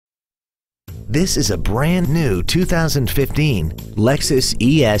This is a brand new 2015 Lexus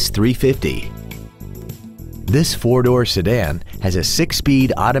ES 350. This four-door sedan has a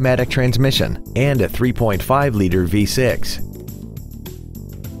 6-speed automatic transmission and a 3.5-liter V6.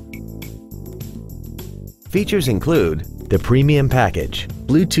 Features include the premium package,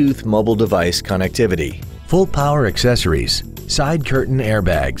 Bluetooth mobile device connectivity, full power accessories, side curtain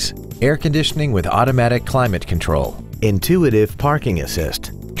airbags, air conditioning with automatic climate control, intuitive parking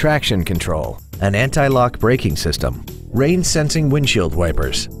assist, traction control, an anti-lock braking system, rain-sensing windshield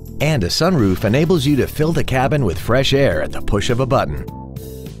wipers, and a sunroof enables you to fill the cabin with fresh air at the push of a button.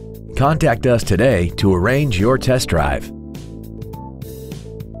 Contact us today to arrange your test drive.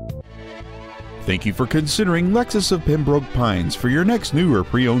 Thank you for considering Lexus of Pembroke Pines for your next new or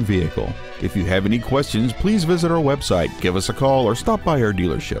pre-owned vehicle. If you have any questions, please visit our website, give us a call, or stop by our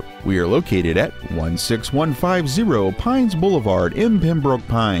dealership. We are located at 16150 Pines Boulevard in Pembroke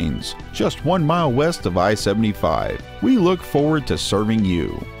Pines, just 1 mile west of I-75. We look forward to serving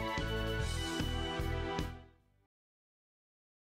you.